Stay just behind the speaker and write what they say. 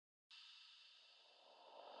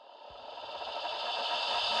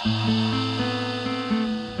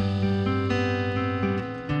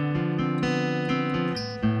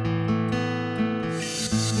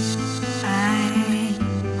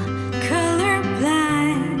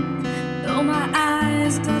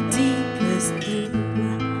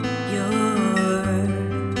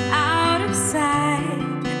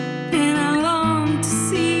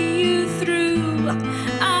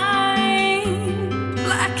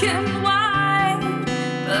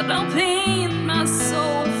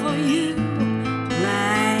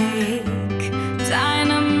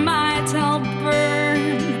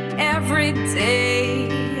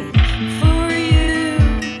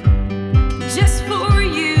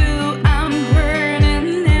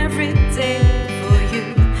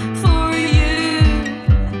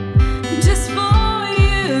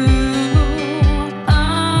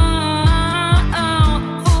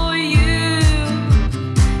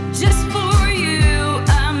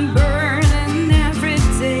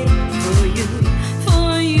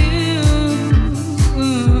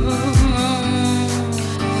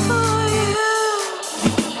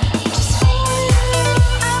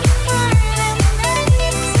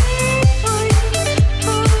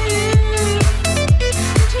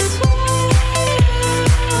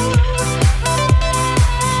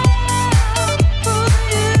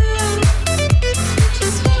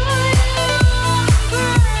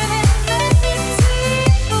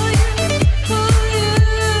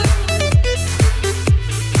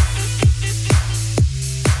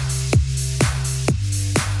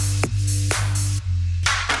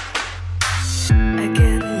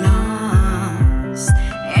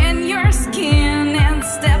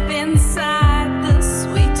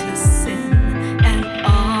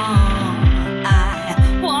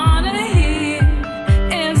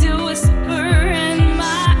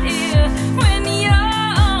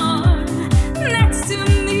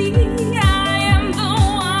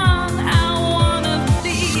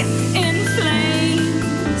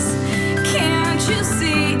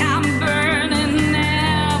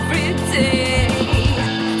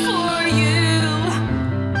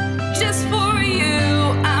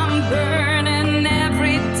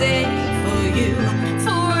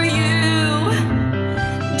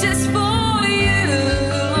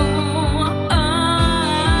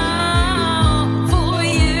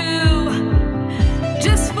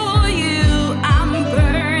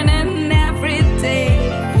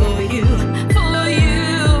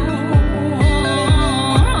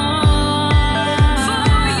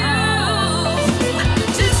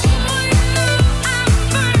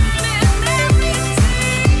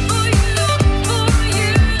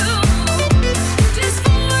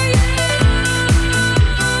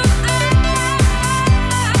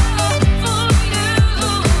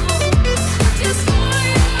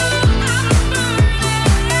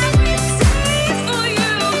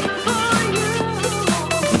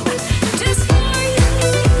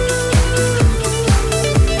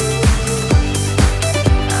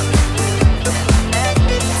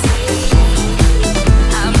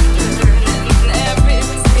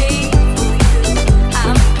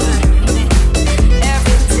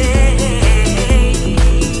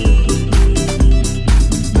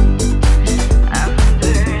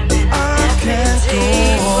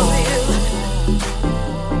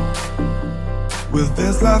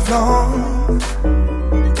long,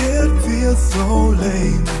 it feels so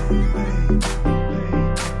lame.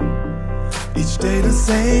 Each day the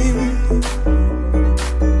same,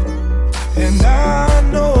 and I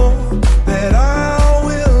know that I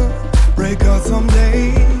will break out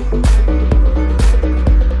someday.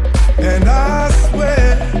 And I swear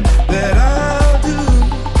that I'll do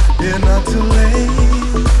it not too late.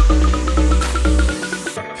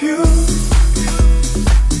 Pure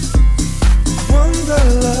wonder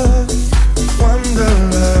love, wonder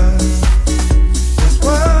love is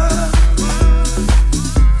what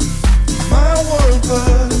my world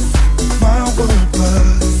was, my world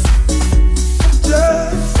was.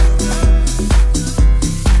 Just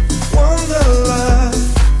wonder love,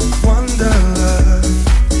 wonder love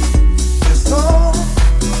is all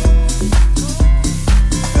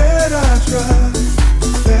that I trust,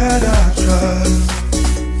 that I trust.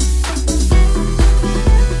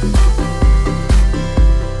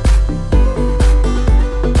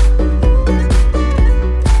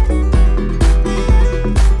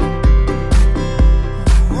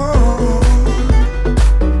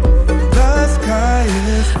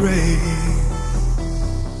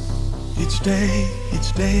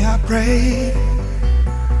 Each day I pray,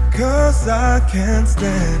 'cause I can't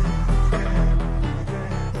stand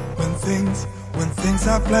when things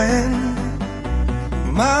are planned.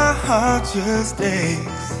 My heart just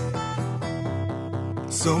aches.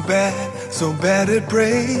 so bad it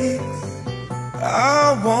breaks.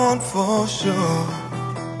 I want for sure.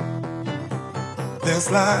 There's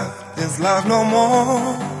life no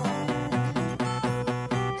more.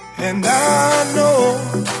 And I know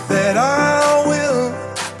that I will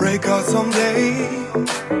break out someday.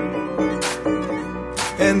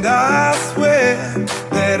 And I swear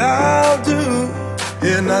that I'll do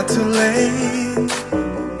it not too late.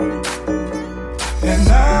 And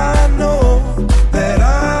I know that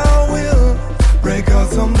I will break out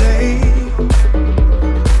someday.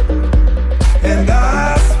 And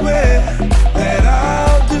I swear that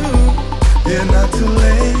I'll do it not too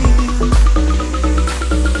late.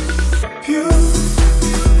 Pure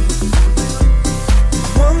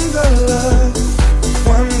wonderlust,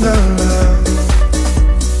 wonderlust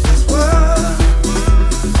is what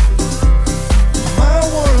my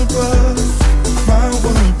world was.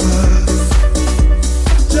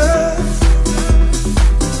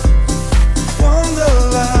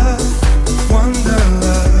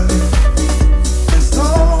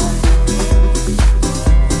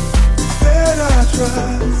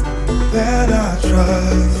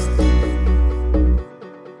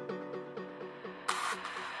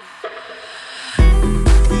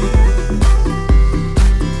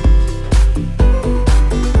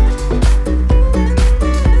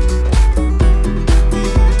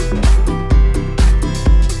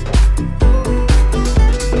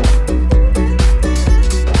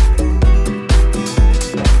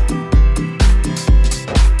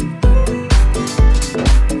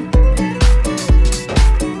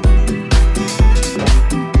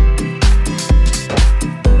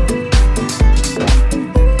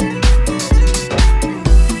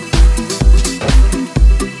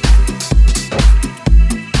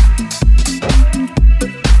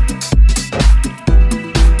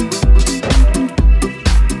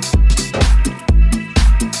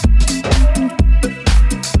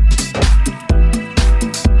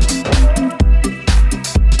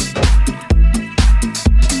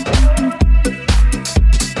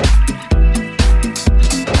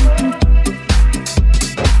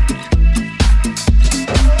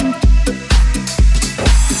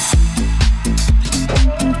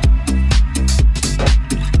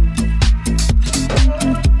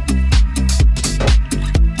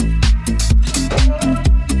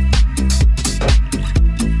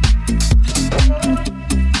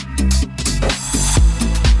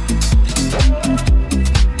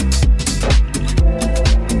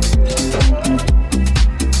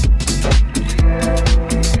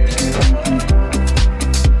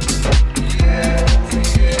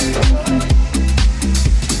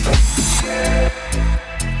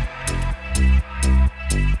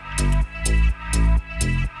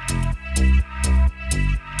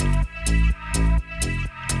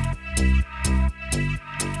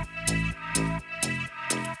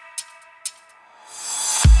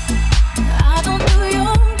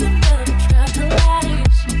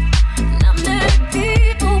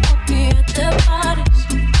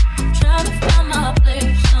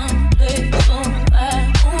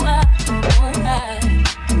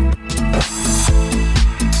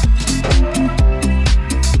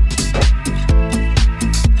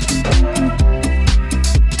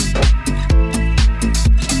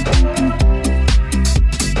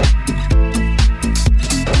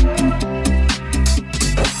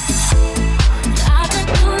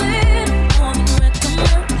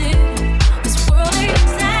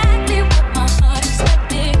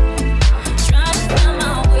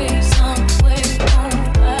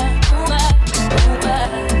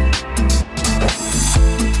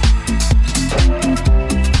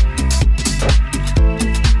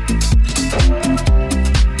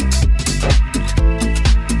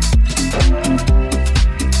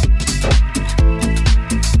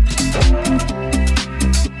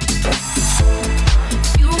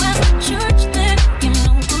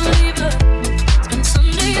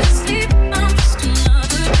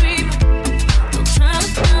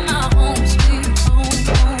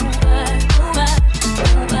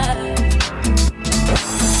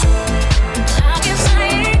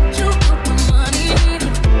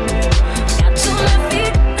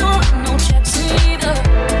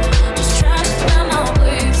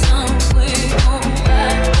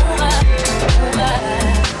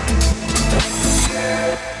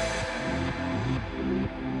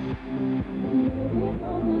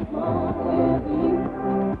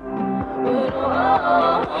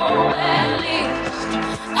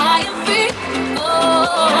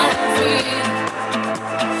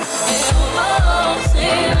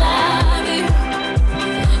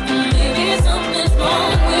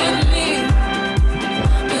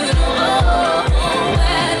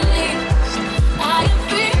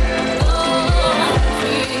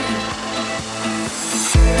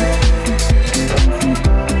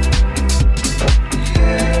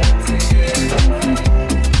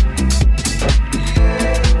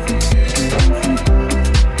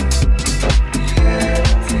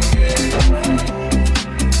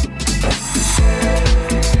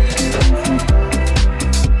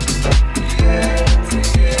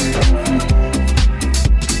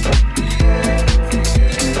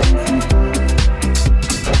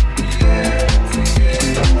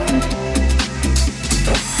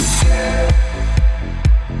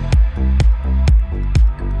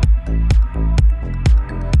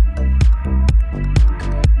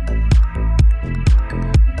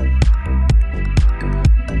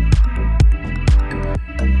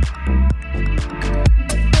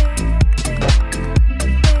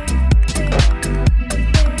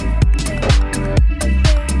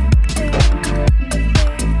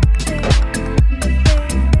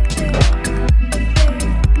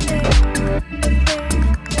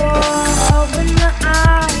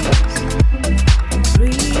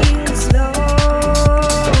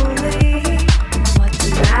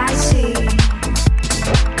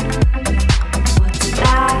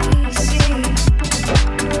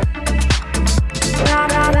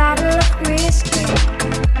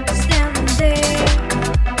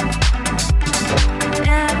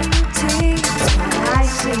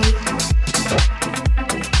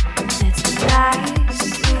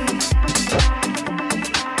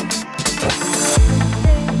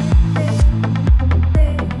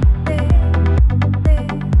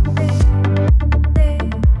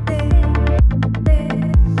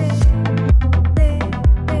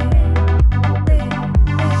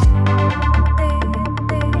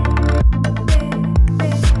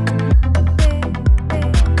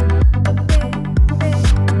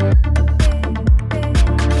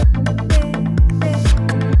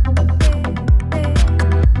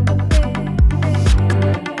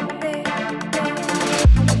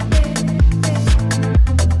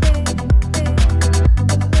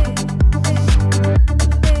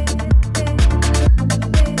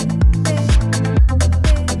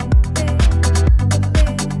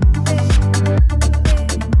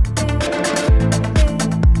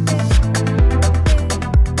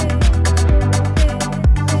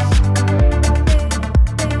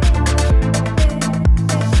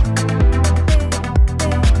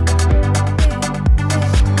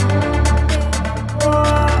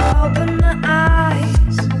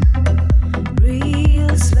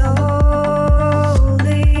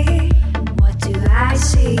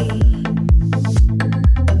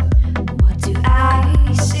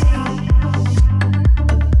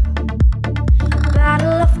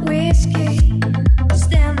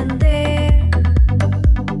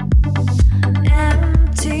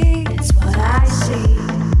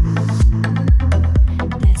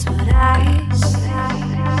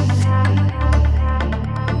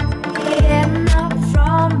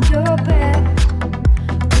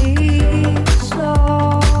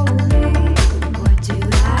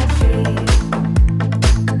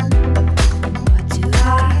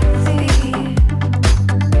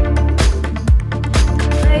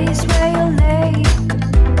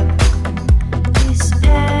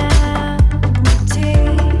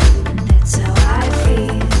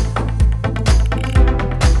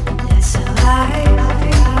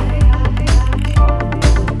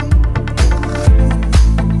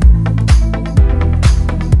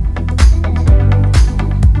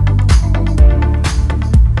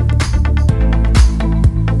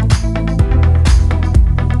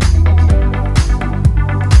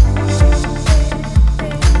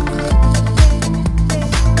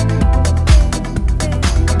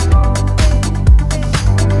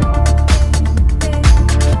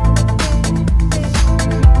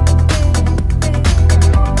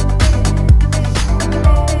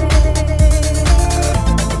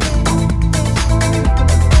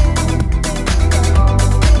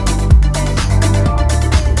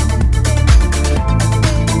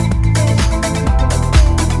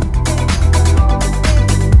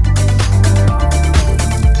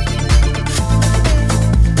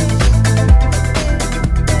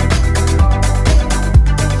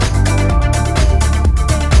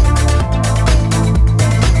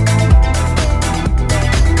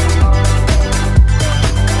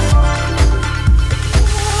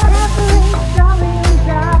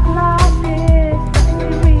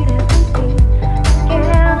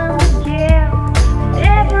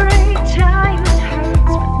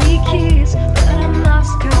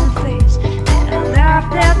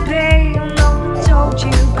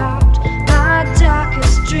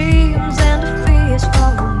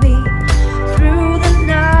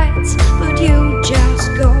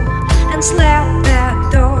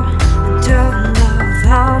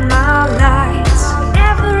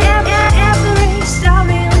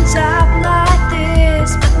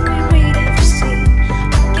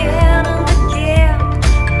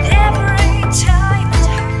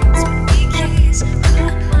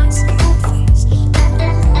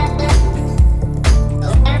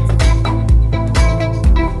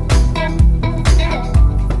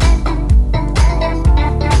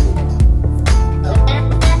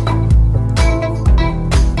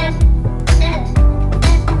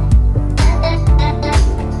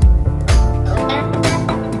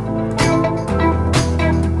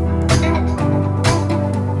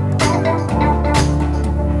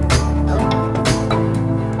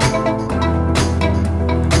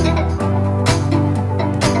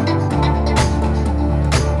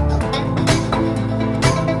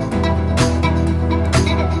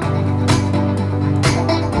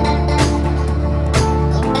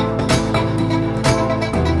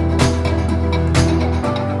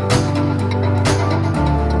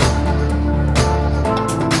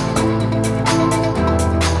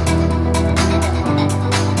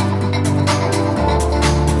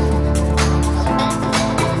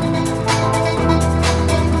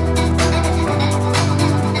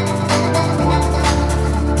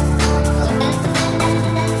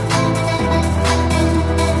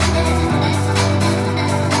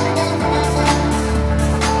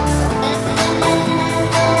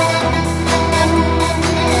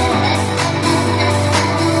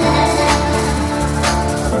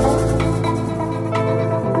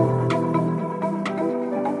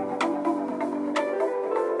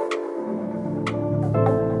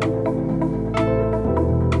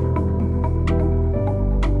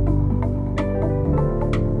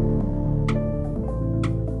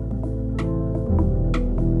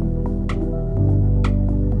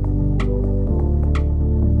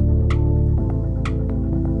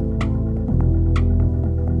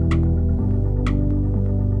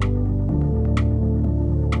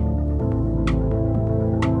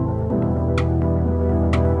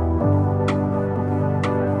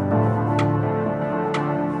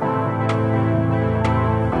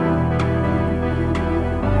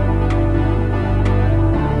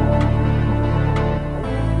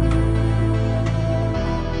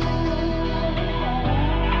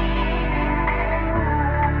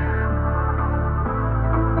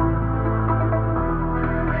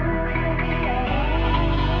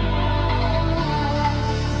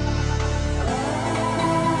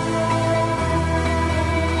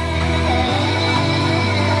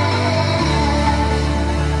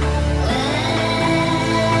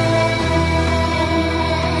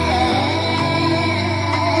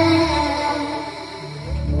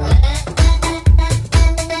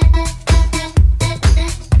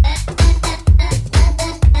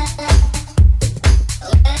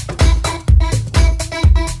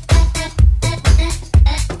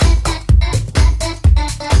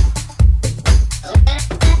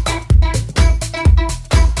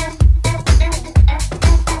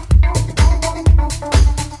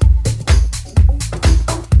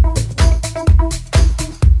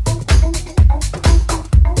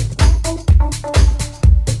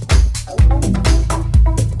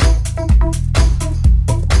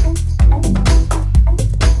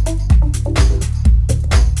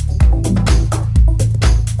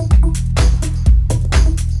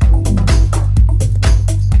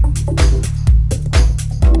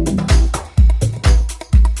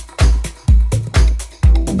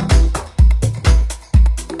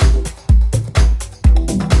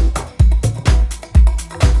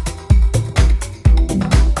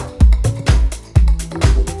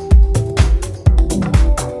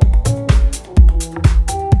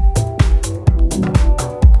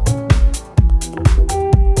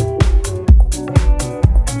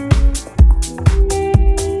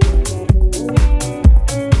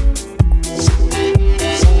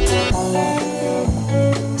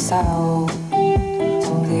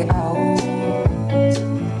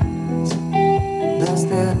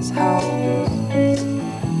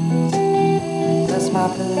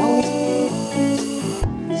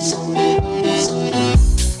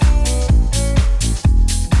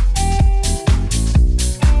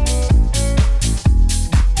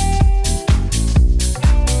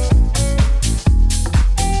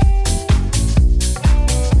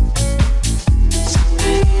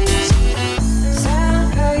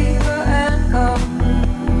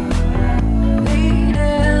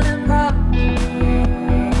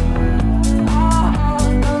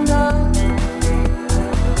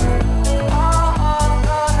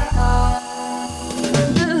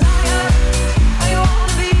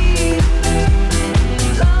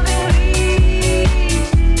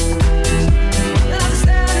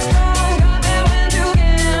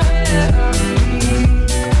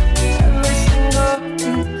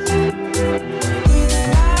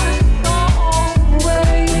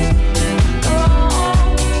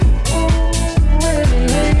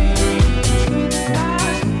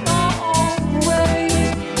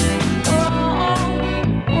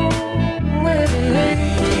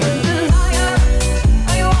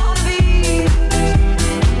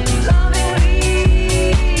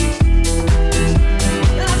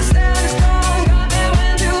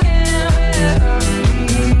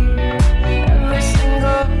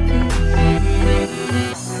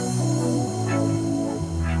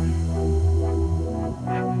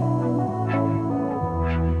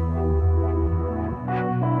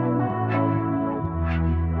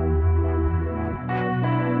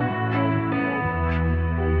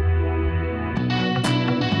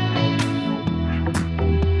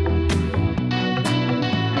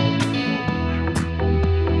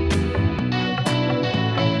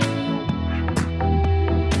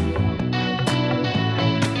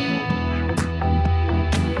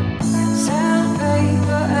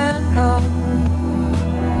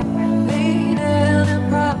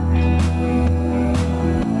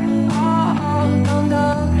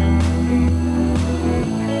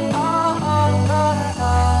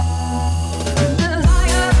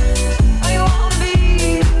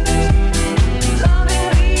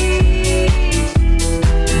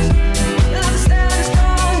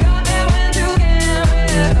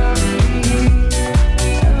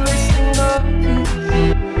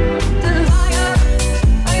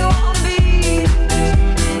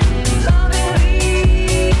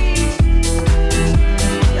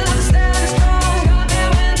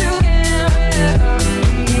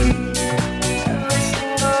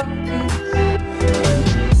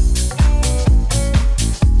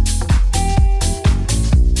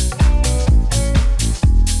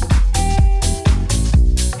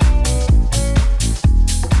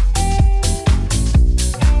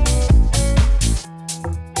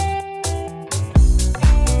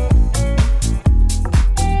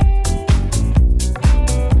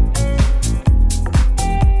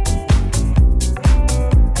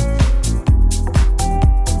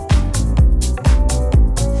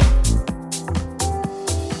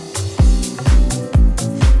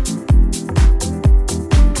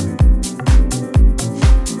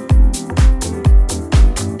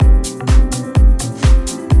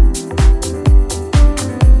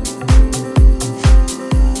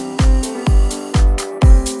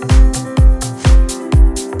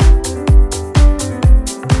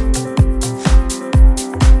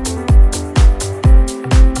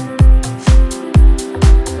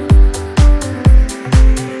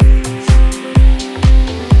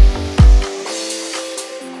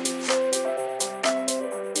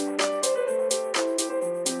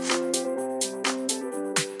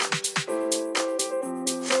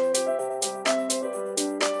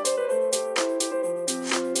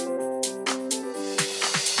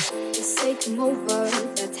 come over,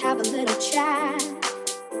 let's have a little chat.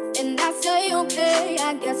 And I say, okay,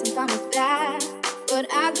 I guess I'm fine with that. But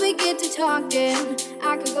as we get to talking,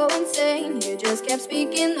 I could go insane. You just kept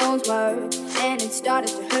speaking those words, and it started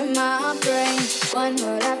to hurt my brain. One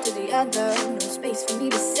word after the other, no space for me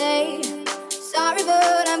to say. Sorry,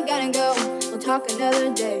 but I'm gonna go, we'll talk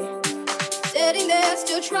another day. Sitting there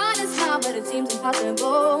still trying to smile, but it seems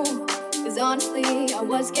impossible. Cause honestly, I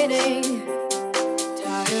was getting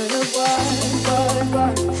tired of words.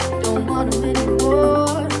 Don't want them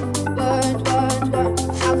anymore. Words.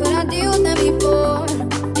 How could I deal with them before?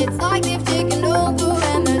 It's like they've taken over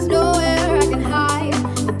and there's nowhere I can hide.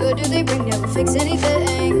 What good do they bring? Never fix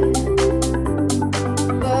anything.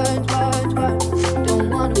 Words. Don't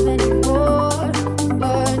want them anymore.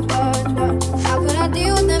 Words. How could I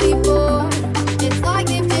deal with them before? It's like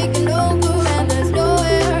they've taken over and there's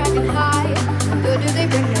nowhere I can hide. What good do they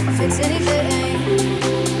bring? Never fix anything.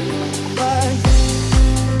 Words.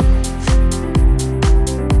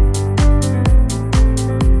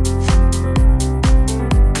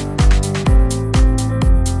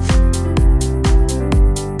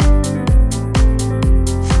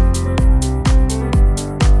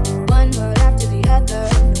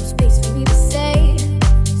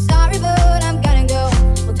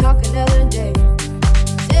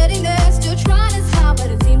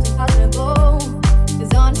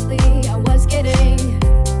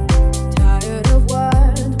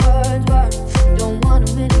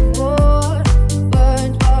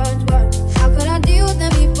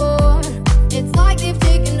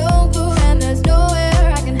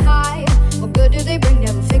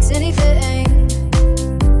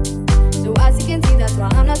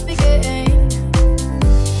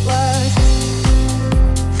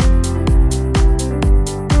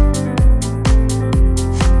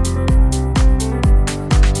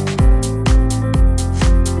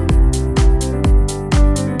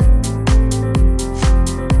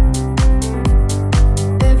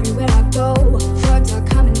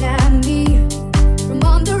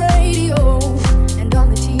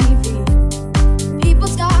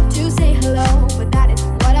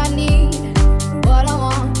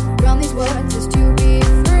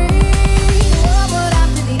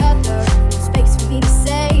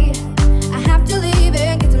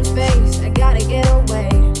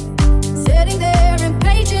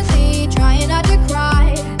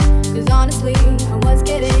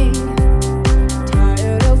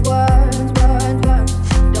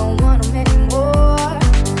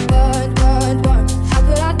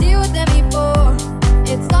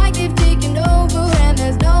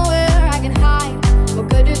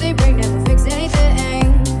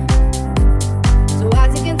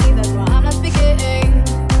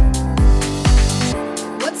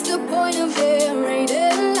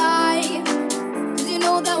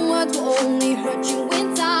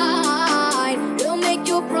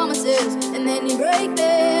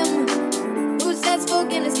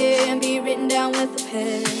 book in the sky and be written down with a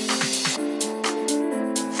pen.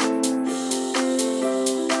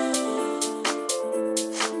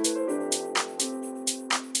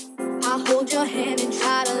 I hold your hand and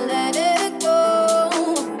try to let it go,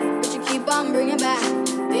 but you keep on bringing back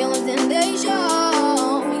feelings and they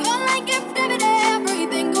show. You're like a flipping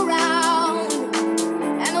everything around,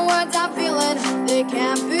 and the words I'm feeling, they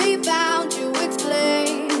can't be found to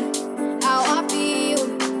explain how I feel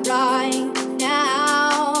right now.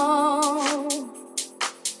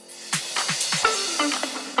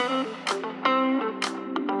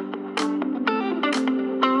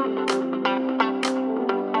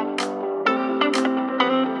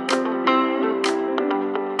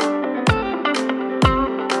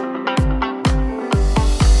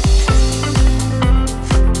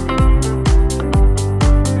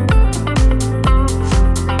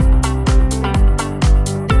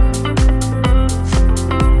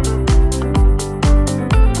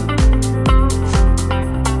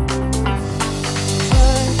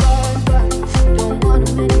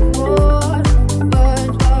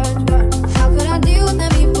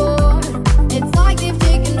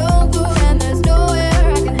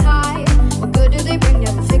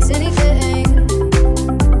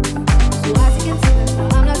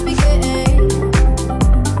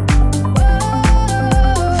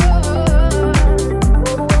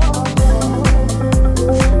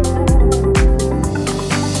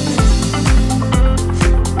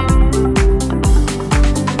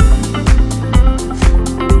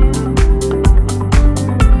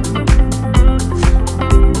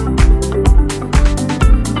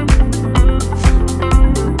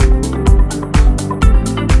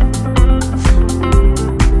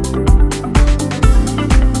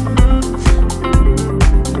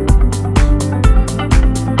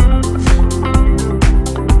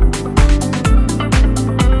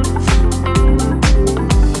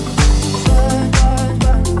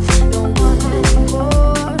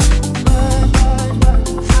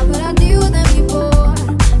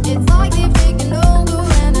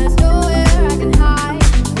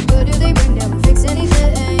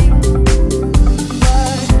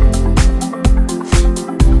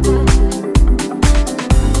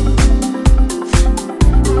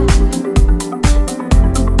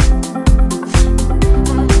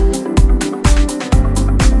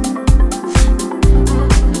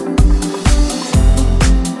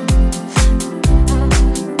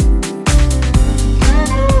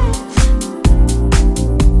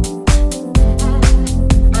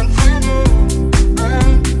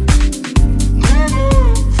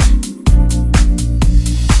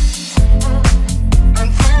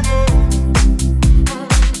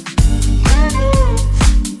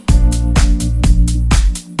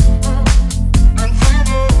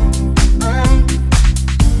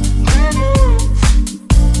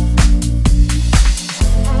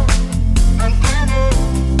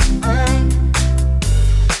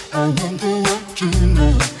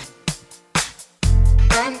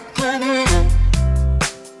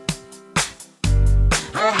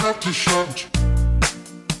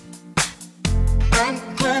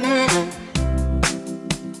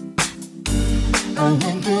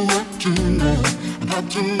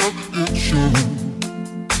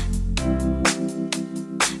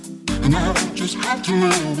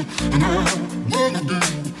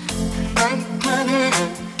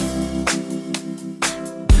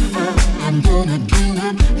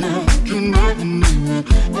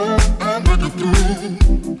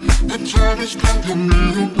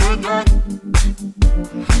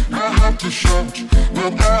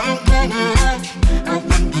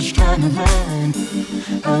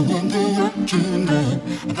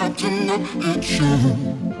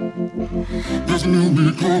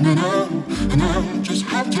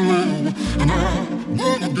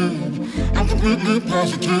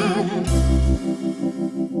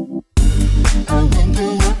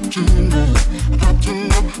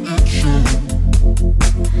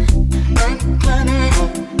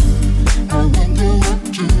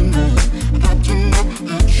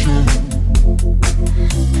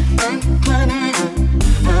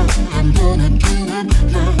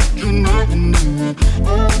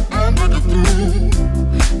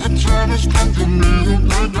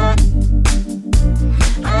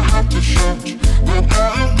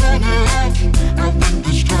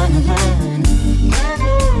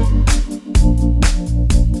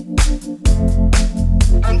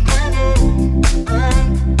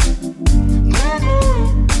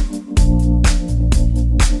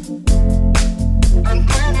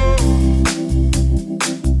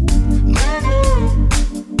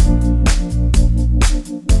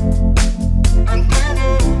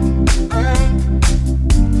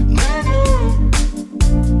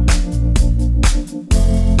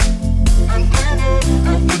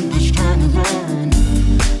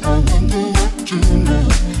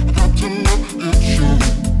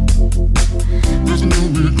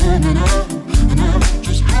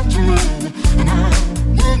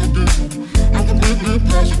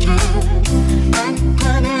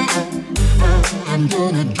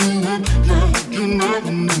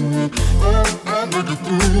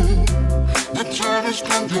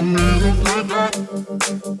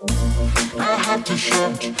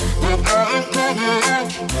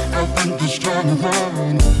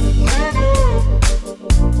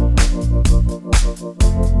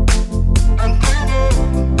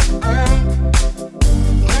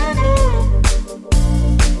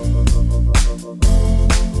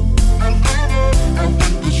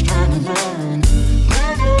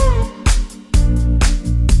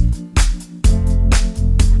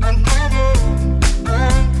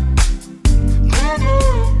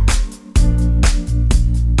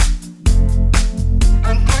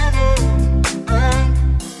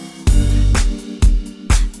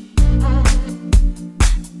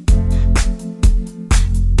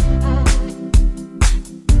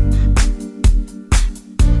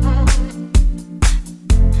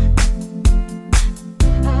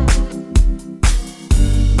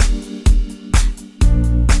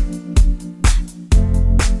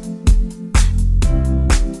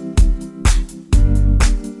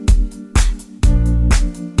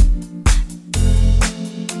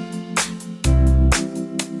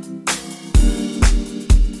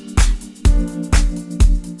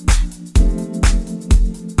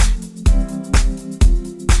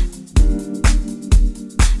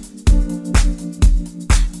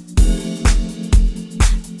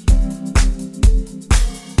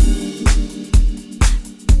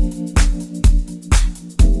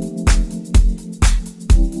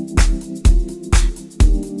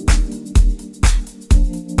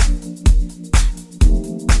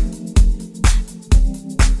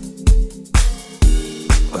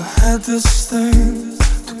 had this thing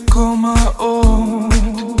to call my own.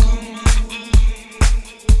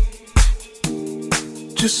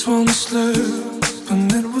 Just one slip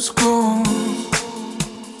and it was gone.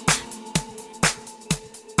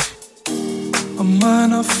 A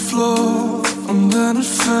minor flaw and then it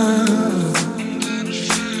fell.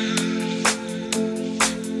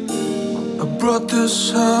 I brought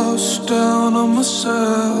this house down on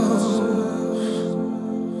myself.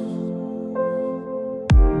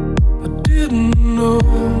 Didn't know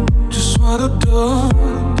just what I'd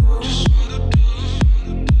done.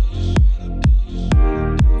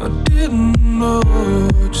 I didn't know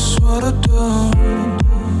just what I'd done.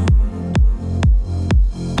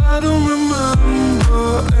 I don't remember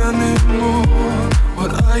anymore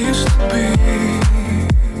what I used to be.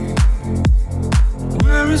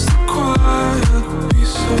 Where is the quiet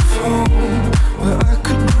piece of home where I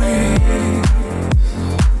could breathe?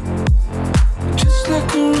 Just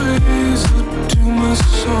like a razor to my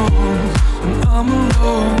soul when I'm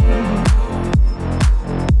alone.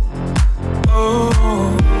 Oh,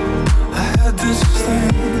 I had this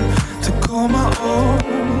thing to call my own.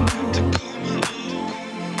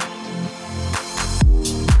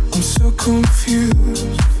 I'm so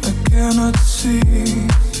confused, I cannot see.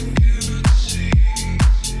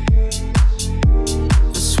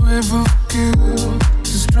 This wave of guilt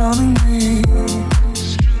is drowning me.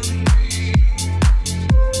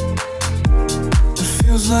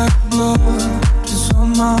 Feels like blood is on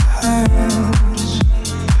my hands.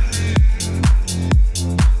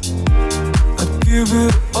 I'd give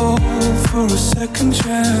it all for a second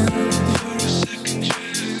chance.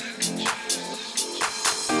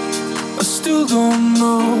 I still don't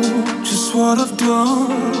know just what I've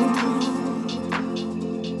done.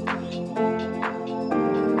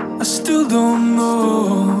 I still don't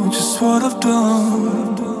know just what I've done.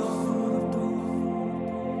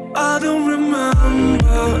 I don't remember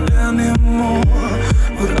anymore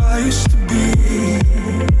what I used to be.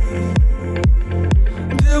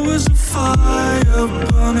 There was a fire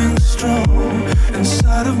burning strong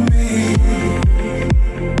inside of me,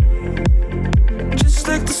 just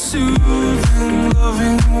like the soothing,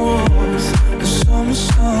 loving warmth of summer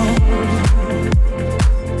sun.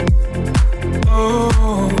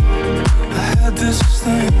 Oh, I had this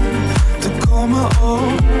thing to call my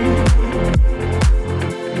own.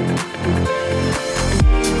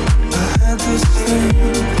 This thing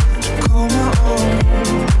to call my own.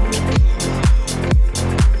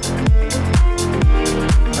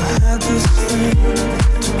 I had this thing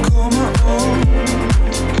to call my own.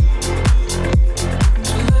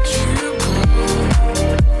 To let you go.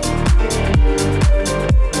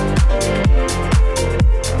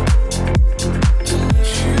 To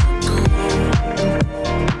let you go.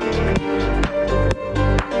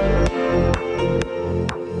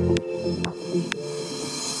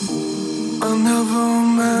 I never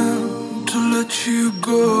meant to let you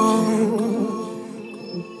go.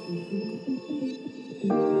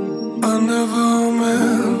 I never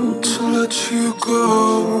meant to let you go.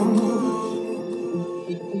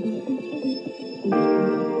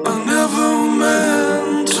 I never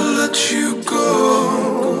meant to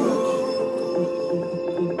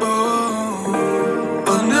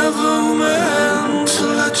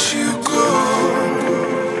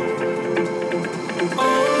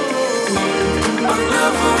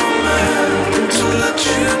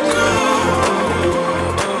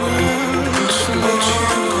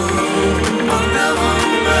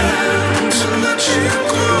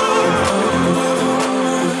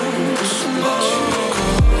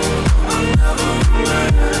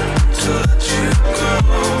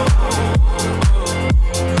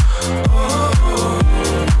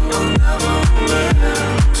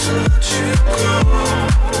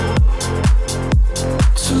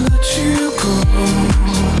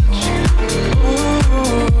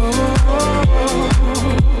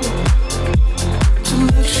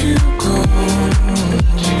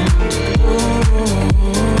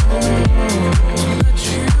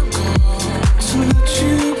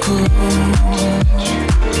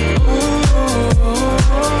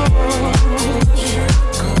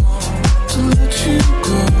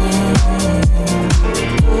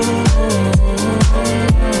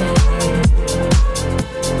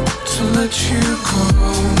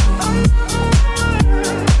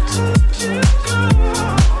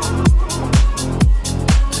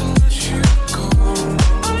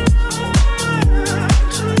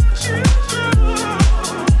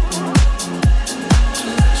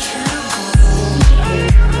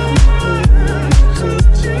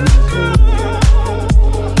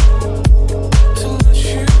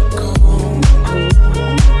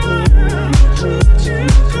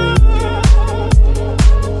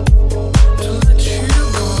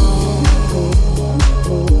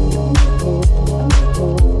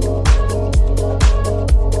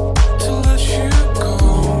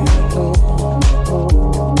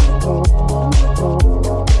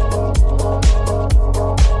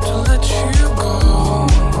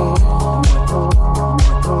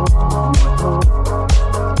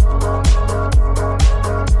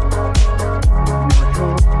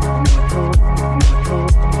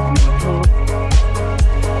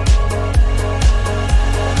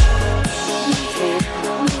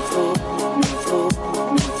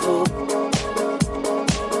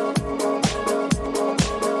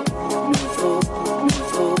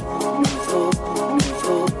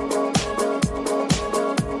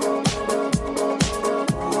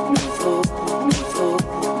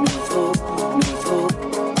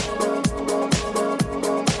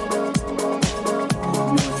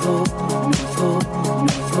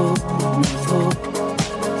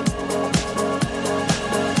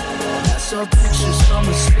saw pictures from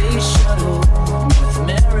a space shuttle, North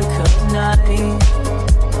America at night.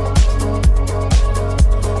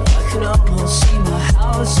 I could almost see my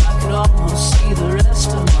house, I could almost see the rest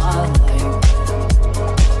of my life.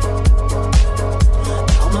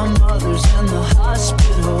 Now my mother's in the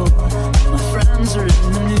hospital, and my friends are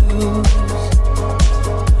in the news,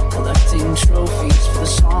 collecting trophies for the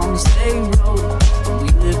songs they wrote when we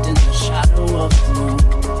lived in the shadow of the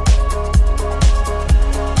moon.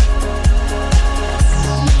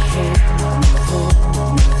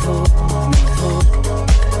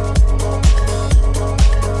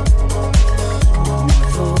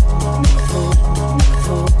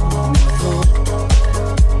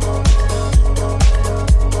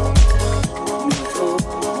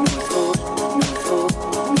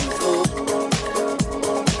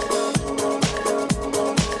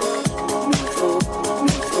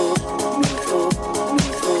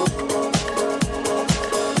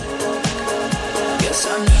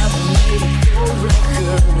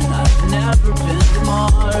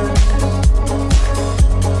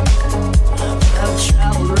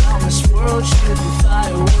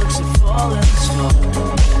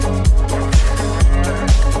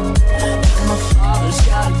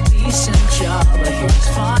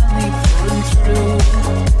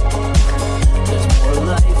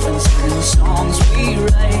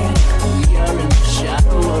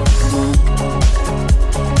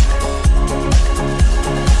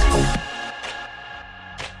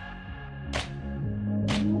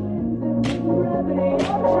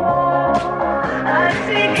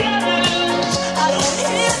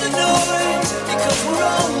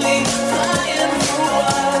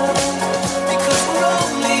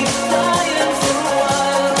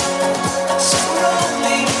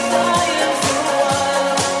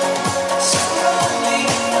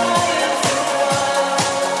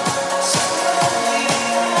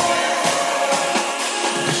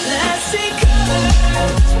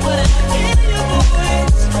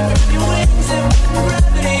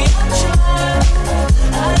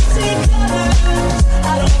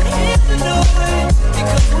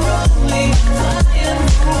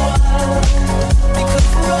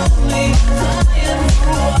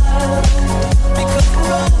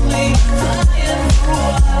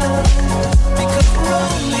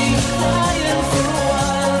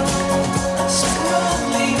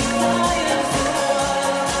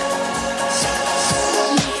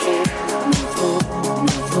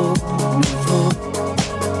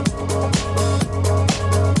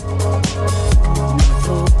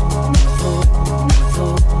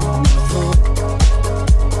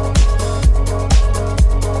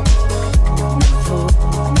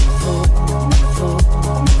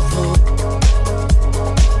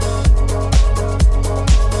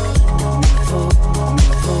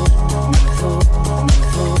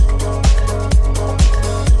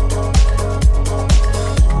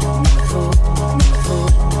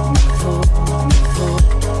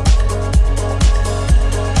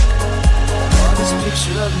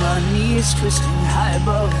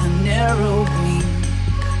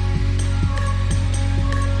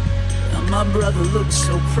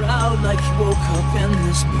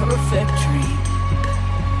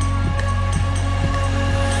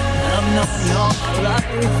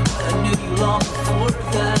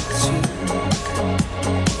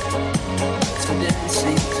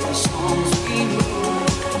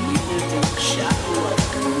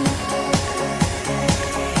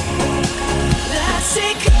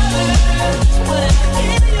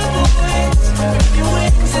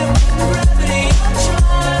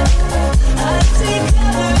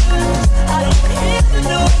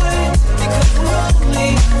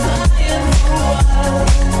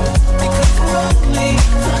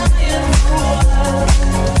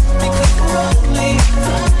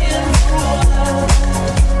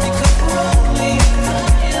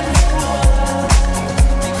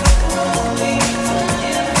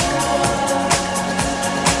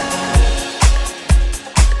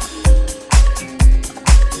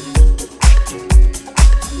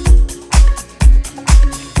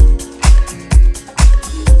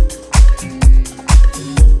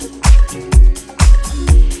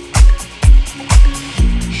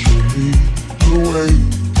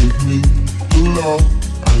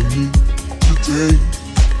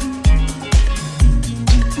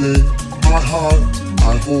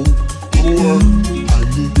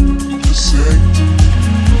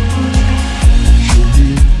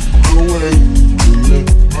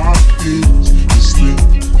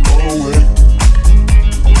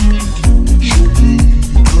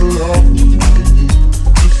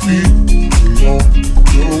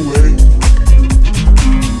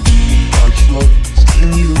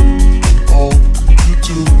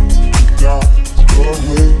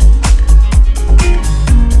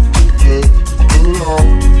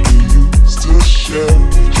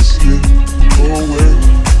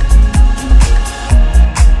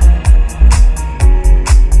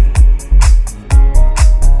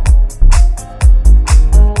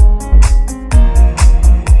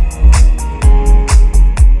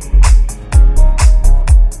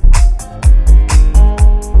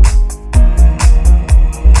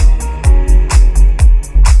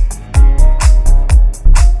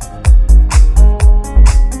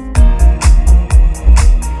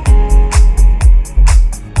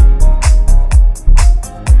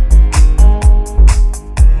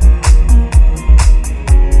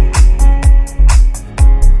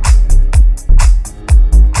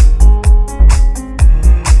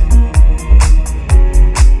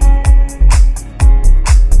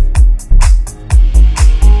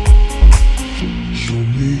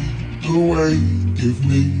 away. Give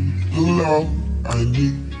me the love I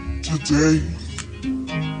need today.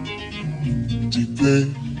 Deep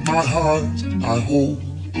in my heart, I hold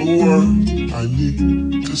the word I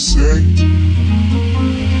need to say.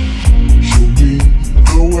 Show me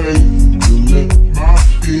the way to let my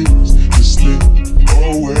fears just slip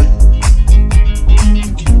away.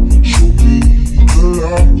 Show me the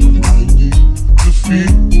love I need to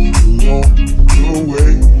feel along the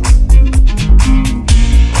way.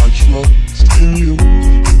 I trust in you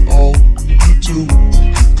and all you do.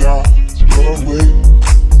 You got your way.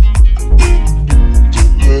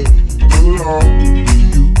 The love we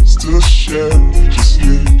used to share just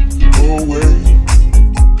slip away.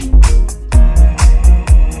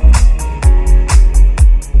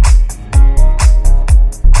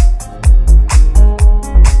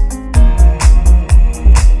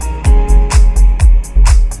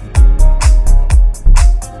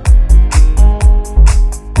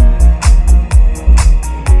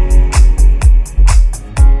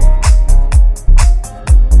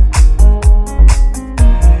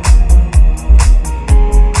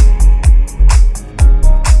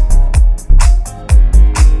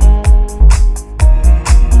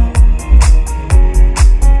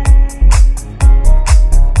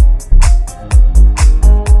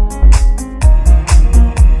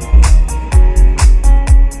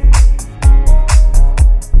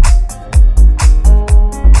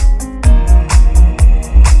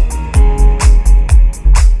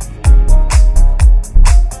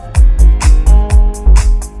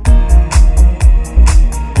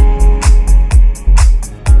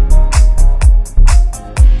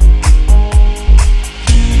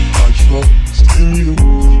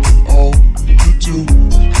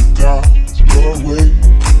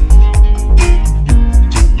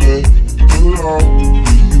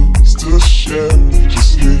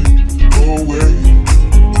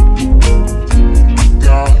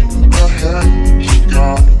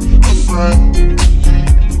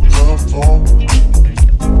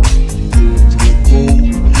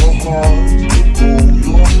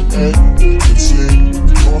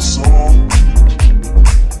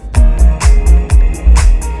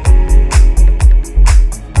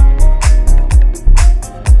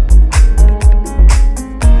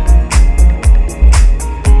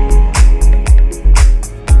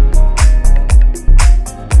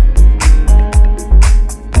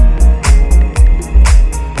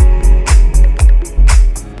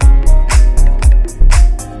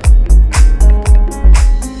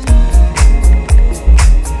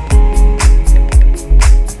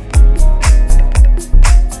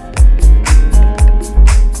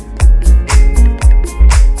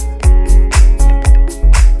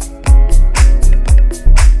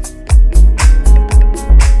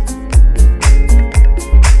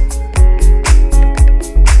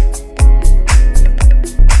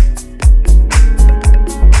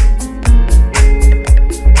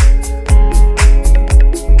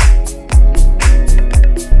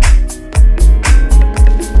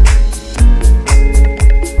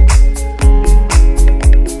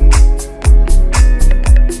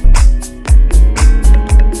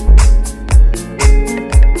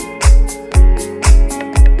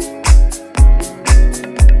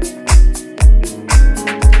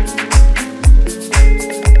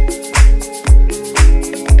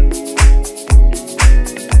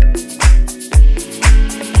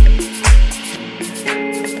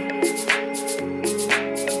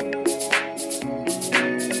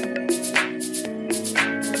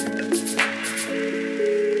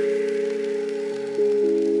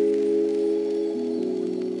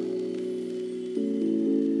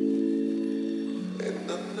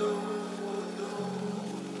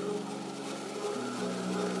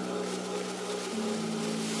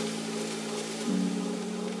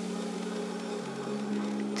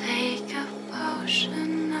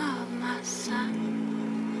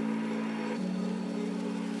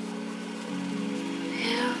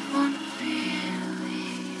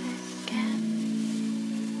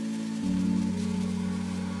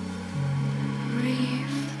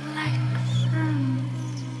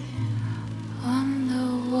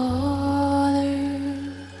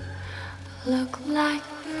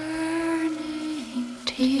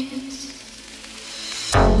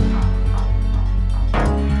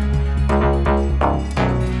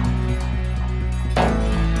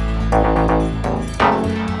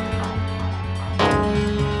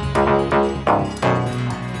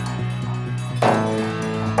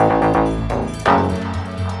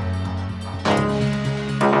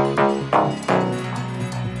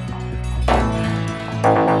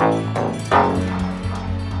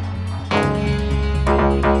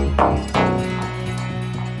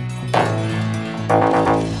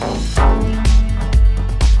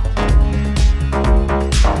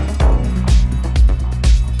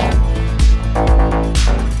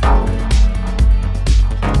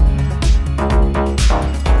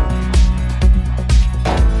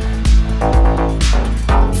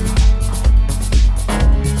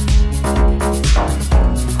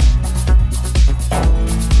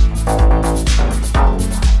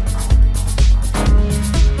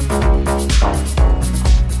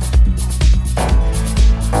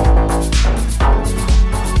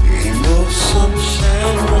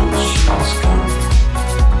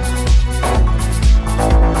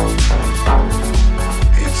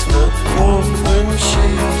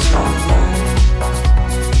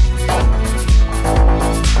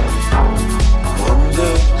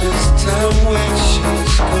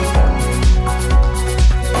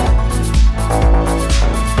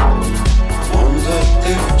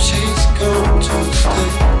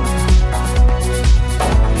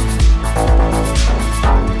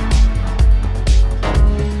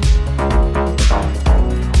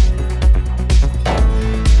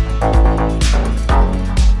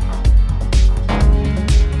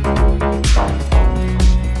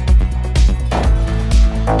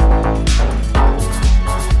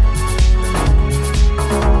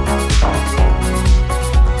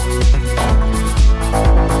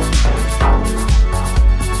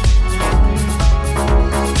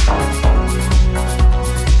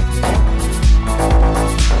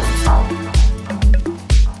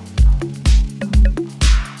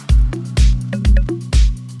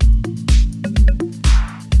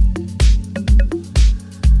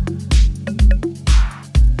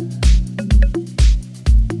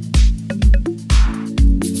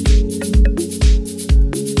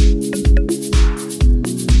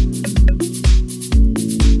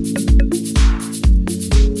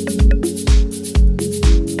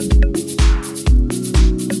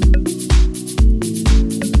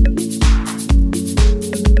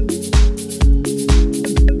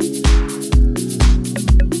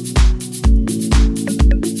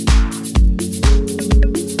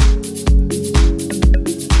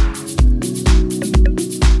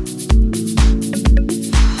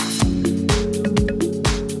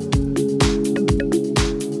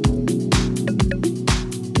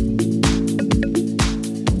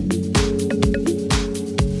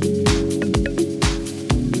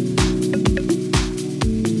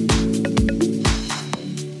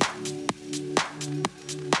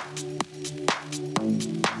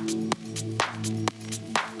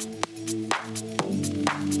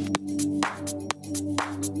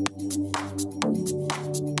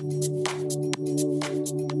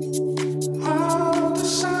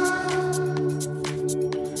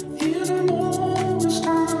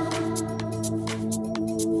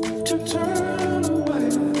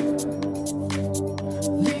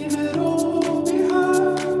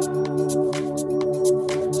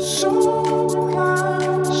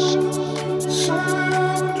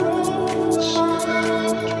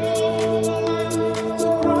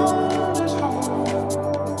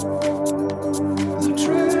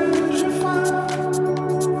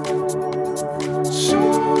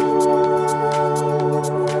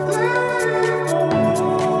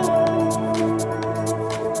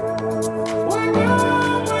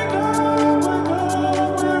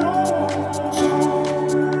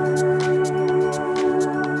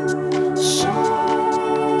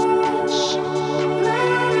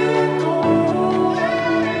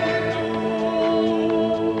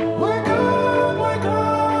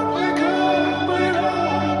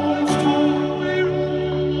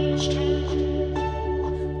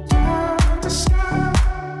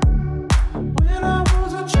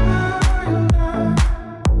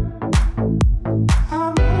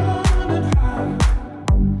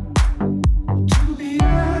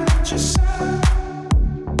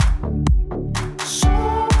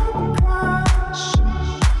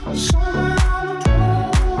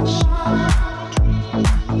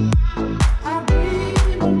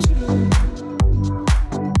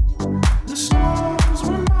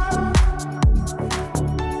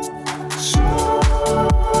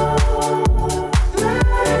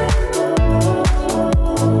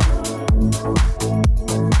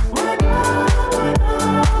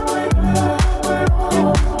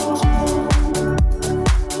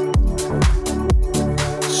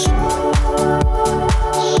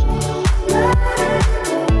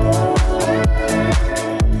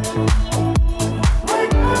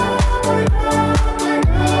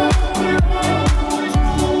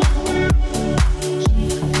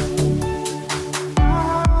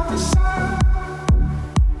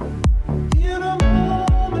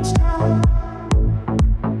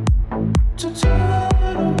 To